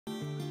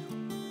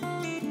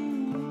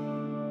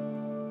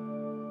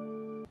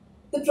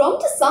The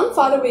prompt is some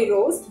faraway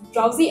rose,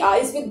 drowsy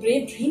eyes with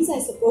brave dreams I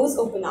suppose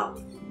open up.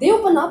 They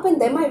open up and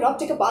then I rob,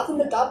 take a bath in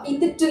the tub, eat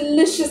the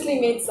deliciously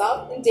made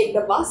sub and take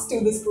the bus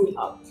to the school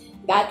hub.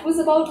 That was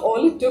about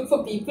all it took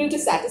for people to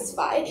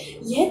satisfy,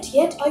 yet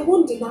I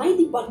won't deny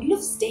the bundle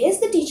of stares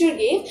the teacher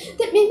gave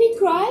that made me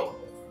cry,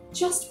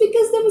 just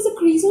because there was a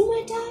crease on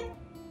my tie.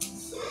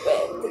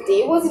 Well, the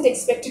day wasn't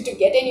expected to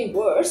get any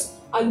worse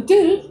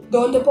until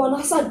dawned upon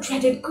us our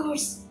dreaded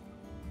curse.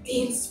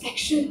 The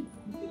inspection.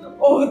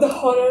 Oh, the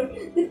horror.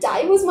 The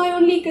tie was my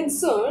only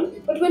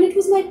concern, but when it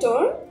was my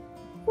turn,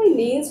 my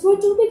nails were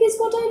too big is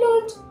what I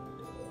learned.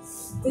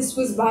 This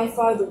was by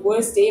far the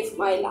worst day of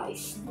my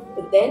life.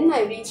 But then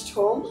I reached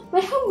home, my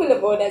humble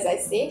abode as I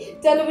say,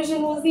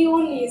 television was the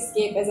only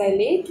escape as I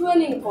lay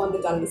dwelling upon the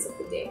dullness of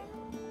the day.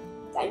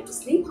 Time to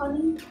sleep,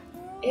 honey.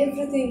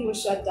 Everything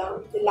was shut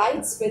down, the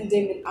lights went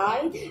dim and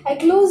I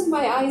closed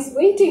my eyes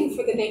waiting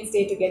for the next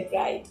day to get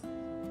bright.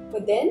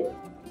 But then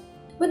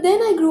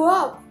I grew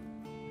up.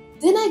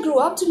 Then I grew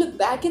up to look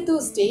back at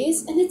those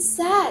days and it's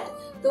sad.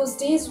 Those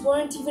days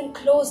weren't even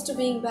close to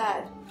being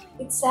bad.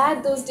 It's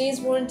sad those days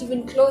weren't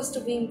even close to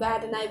being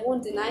bad and I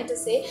won't deny to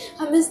say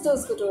I miss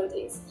those good old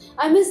days.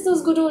 I miss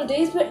those good old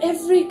days where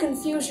every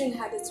confusion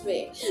had its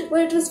way,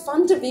 where it was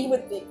fun to be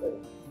with people,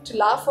 to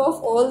laugh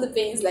off all the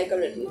pains like a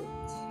riddle.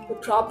 The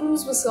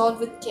problems were solved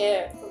with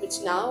care, for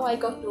which now I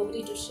got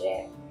nobody to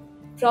share.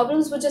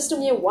 Problems were just a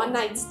mere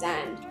one-night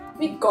stand.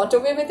 We got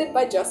away with it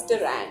by just a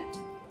rant.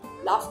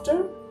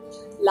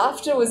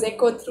 Laughter was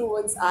echoed through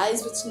one's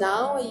eyes, which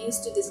now I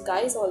used to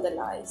disguise all the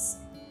lies.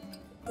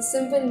 The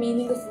simple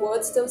meaning of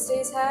words those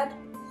days had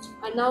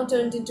are now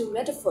turned into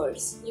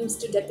metaphors used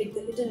to depict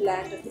the hidden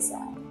land of the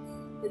sad.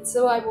 And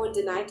so I won't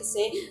deny to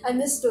say I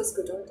miss those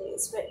good old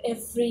days where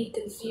every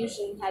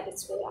confusion had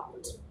its way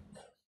out.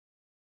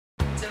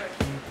 So,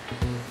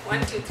 1,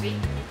 2, 3,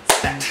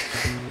 start.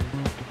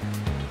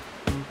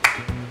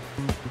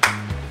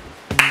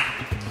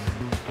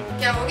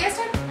 क्या हो गया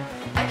start?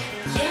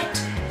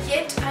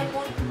 Yet I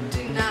won't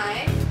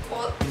deny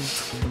all.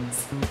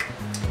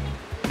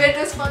 It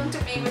was fun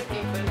to be with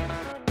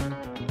people.